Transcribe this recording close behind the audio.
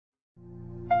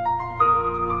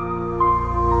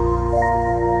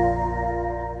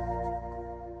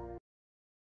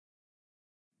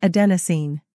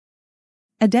Adenosine.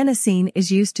 Adenosine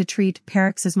is used to treat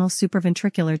paroxysmal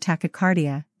supraventricular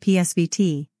tachycardia,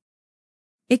 PSVT.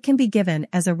 It can be given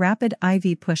as a rapid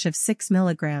IV push of 6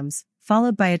 mg,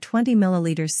 followed by a 20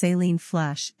 ml saline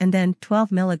flush and then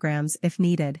 12 mg if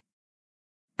needed.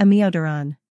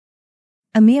 Amiodarone.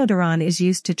 Amiodarone is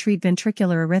used to treat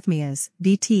ventricular arrhythmias,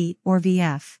 VT or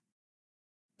VF.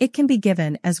 It can be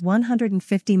given as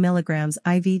 150 mg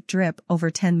IV drip over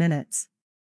 10 minutes.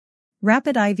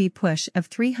 Rapid IV push of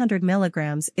 300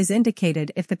 mg is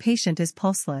indicated if the patient is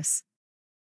pulseless.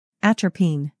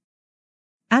 Atropine.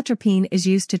 Atropine is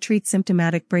used to treat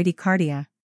symptomatic bradycardia.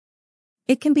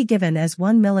 It can be given as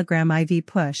 1 mg IV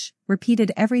push,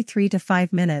 repeated every 3 to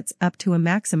 5 minutes up to a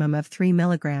maximum of 3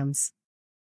 mg.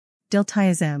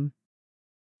 Diltiazem.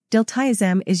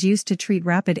 Diltiazem is used to treat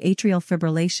rapid atrial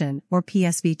fibrillation or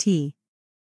PSVT.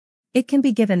 It can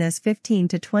be given as 15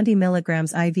 to 20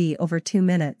 mg IV over 2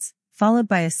 minutes, followed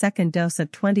by a second dose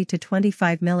of 20 to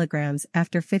 25 mg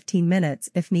after 15 minutes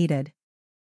if needed.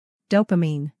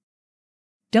 Dopamine.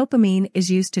 Dopamine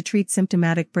is used to treat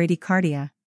symptomatic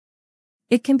bradycardia.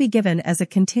 It can be given as a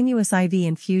continuous IV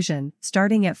infusion,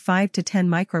 starting at 5 to 10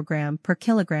 microgram per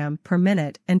kilogram per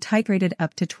minute and titrated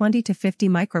up to 20 to 50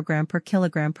 microgram per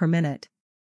kilogram per minute.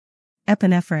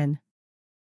 Epinephrine.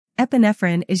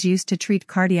 Epinephrine is used to treat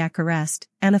cardiac arrest,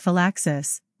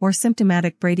 anaphylaxis, or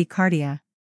symptomatic bradycardia.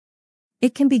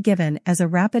 It can be given as a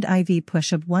rapid IV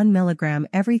push of 1 mg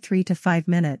every 3 to 5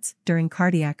 minutes during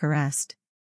cardiac arrest.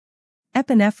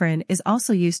 Epinephrine is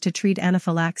also used to treat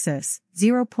anaphylaxis,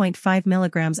 0.5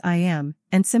 mg IM,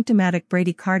 and symptomatic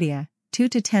bradycardia, 2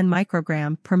 to 10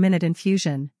 microgram per minute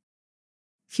infusion.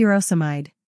 Furosemide.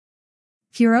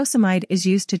 Furosemide is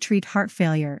used to treat heart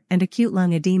failure and acute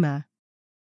lung edema.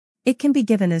 It can be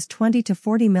given as 20 to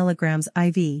 40 mg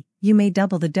IV, you may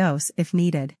double the dose if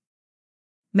needed.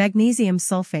 Magnesium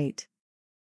sulfate.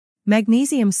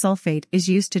 Magnesium sulfate is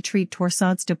used to treat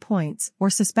torsades de pointes or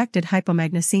suspected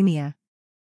hypomagnesemia.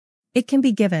 It can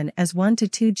be given as 1 to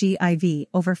 2 g IV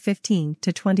over 15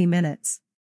 to 20 minutes.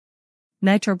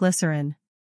 Nitroglycerin.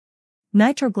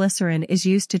 Nitroglycerin is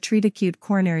used to treat acute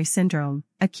coronary syndrome,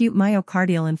 acute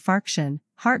myocardial infarction,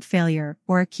 heart failure,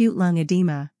 or acute lung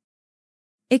edema.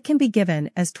 It can be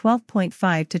given as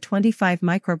 12.5 to 25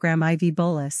 microgram IV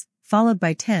bolus, followed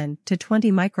by 10 to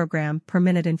 20 microgram per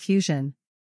minute infusion.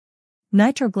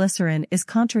 Nitroglycerin is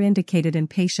contraindicated in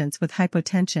patients with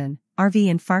hypotension, RV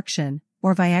infarction,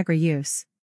 or Viagra use.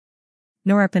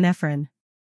 Norepinephrine.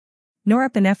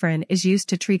 Norepinephrine is used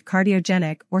to treat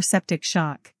cardiogenic or septic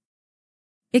shock.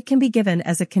 It can be given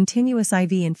as a continuous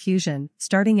IV infusion,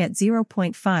 starting at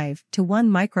 0.5 to 1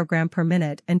 microgram per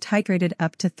minute and titrated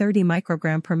up to 30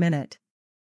 microgram per minute.